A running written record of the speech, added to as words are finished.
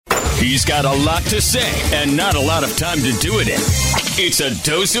He's got a lot to say and not a lot of time to do it in. It's a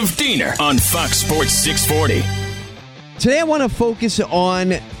dose of Diener on Fox Sports 640. Today I want to focus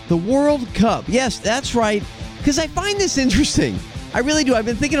on the World Cup. Yes, that's right, because I find this interesting. I really do. I've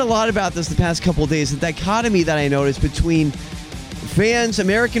been thinking a lot about this the past couple of days, the dichotomy that I noticed between fans,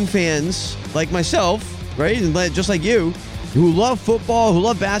 American fans like myself, right, and just like you, who love football, who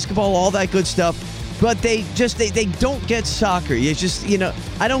love basketball, all that good stuff, but they don't get soccer. It's just,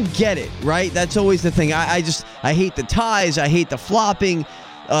 I don't get it, right? That's always the thing. I hate the ties. I hate the flopping.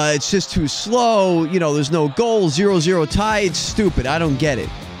 It's just too slow. There's no goal, 0-0 tie. It's stupid. I don't get it.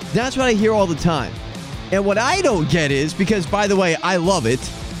 That's what I hear all the time. And what I don't get is, because, by the way, I love it.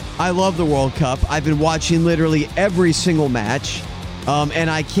 I love the World Cup. I've been watching literally every single match. And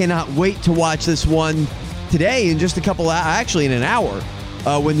I cannot wait to watch this one today in just actually in an hour,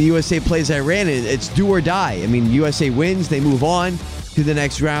 when the USA plays Iran. It's do or die. I mean, USA wins, they move on to the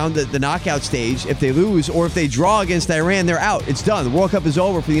next round, the knockout stage. If they lose or if they draw against Iran, they're out. It's done. The World Cup is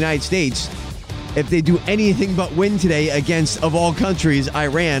over for the United States. If they do anything but win today against, of all countries,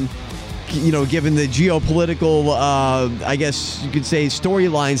 Iran, given the geopolitical, I guess you could say,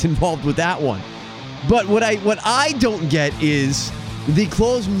 storylines involved with that one. But what I don't get is the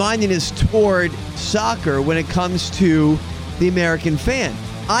closed-mindedness toward soccer when it comes to the American fan.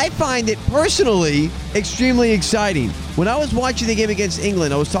 I find it personally extremely exciting. When I was watching the game against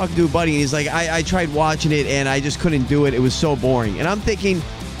England, I was talking to a buddy, and he's like, I tried watching it, and I just couldn't do it. It was so boring. And I'm thinking,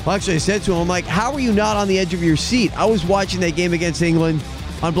 well, actually, I said to him, I'm like, how are you not on the edge of your seat? I was watching that game against England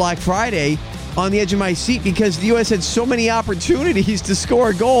on Black Friday on the edge of my seat because the U.S. had so many opportunities to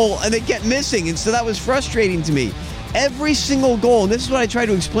score a goal, and they kept missing. And so that was frustrating to me. Every single goal, and this is what I try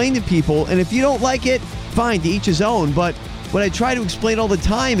to explain to people, and if you don't like it, fine, to each his own, but what I try to explain all the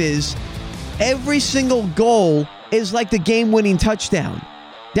time is every single goal is like the game-winning touchdown.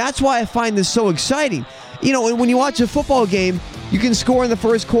 That's why I find this so exciting. When you watch a football game, you can score in the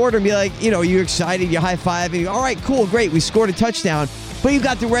first quarter and be like, you're excited, you high-five, and all right, cool, great, we scored a touchdown, but you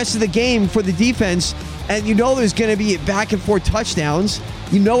got the rest of the game for the defense, and there's going to be back-and-forth touchdowns.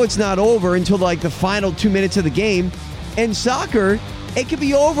 It's not over until the final 2 minutes of the game. In soccer, it could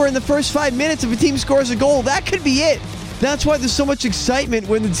be over in the first 5 minutes if a team scores a goal. That could be it. That's why there's so much excitement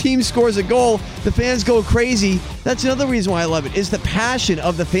when the team scores a goal. The fans go crazy. That's another reason why I love it, is the passion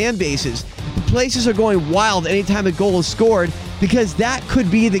of the fan bases. The places are going wild anytime a goal is scored because that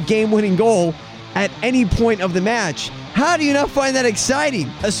could be the game-winning goal at any point of the match. How do you not find that exciting?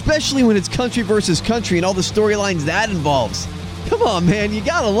 Especially when it's country versus country and all the storylines that involves. Come on, man. You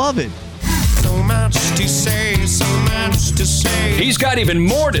gotta love it. So much to say, so much to say. He's got even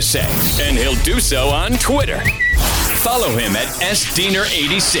more to say, and he'll do so on Twitter. Follow him at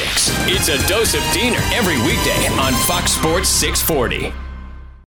SDiener86. It's a dose of Diener every weekday on Fox Sports 640.